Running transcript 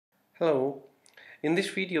Hello, in this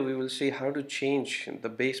video we will see how to change the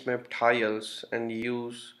base map tiles and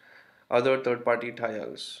use other third-party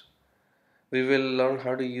tiles. We will learn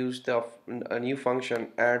how to use a new function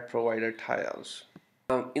addProviderTiles.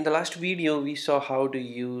 In the last video we saw how to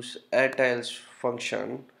use addTiles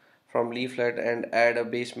function from Leaflet and add a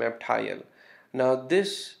base map tile. Now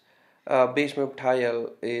this base map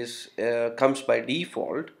tile comes by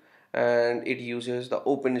default and it uses the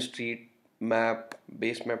OpenStreetMap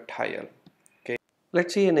base map tile. Okay,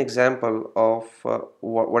 let's see an example of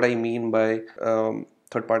what I mean by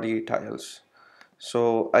third-party tiles.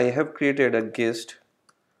 So I have created a gist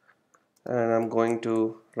and I'm going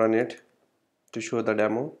to run it to show the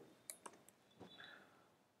demo.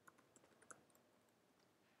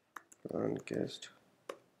 Run gist.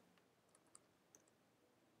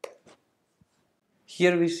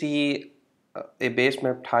 Here we see a base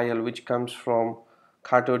map tile which comes from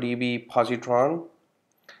CartoDB positron,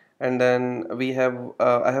 and then we have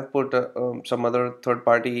I have put some other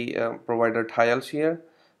third-party provider tiles here.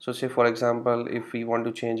 So say for example if we want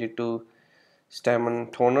to change it to stem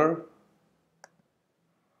and toner,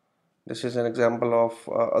 this is an example of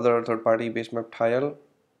other third-party base map tile.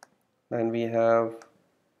 Then we have,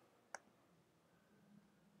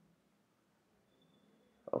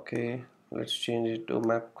 okay, let's change it to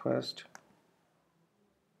MapQuest.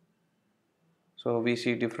 So we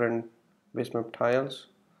see different base map tiles.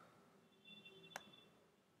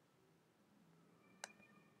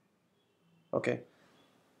 Okay,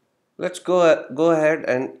 let's go ahead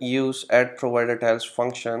and use addProviderTiles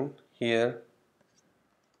function here.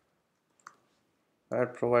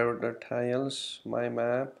 addProviderTiles my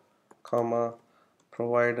map, comma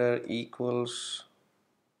provider equals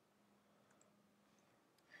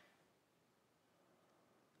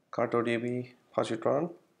CartoDB positron.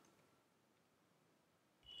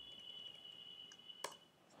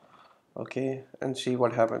 Okay, and see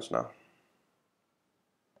what happens now.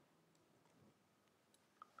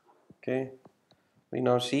 Okay, we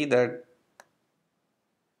now see that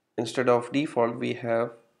instead of default we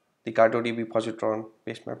have the CartoDB positron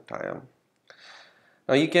base map tile.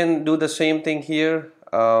 Now you can do the same thing here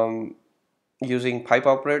using pipe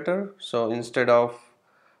operator. So instead of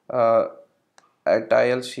add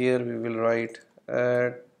tiles, here we will write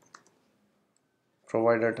add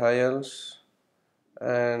provider tiles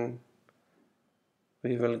and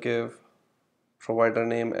we will give provider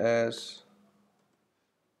name as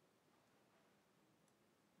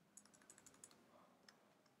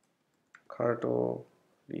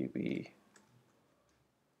CartoDB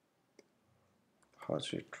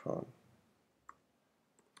positron,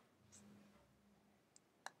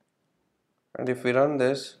 and if we run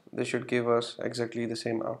this should give us exactly the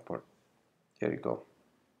same output. Here you go.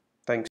 Thanks.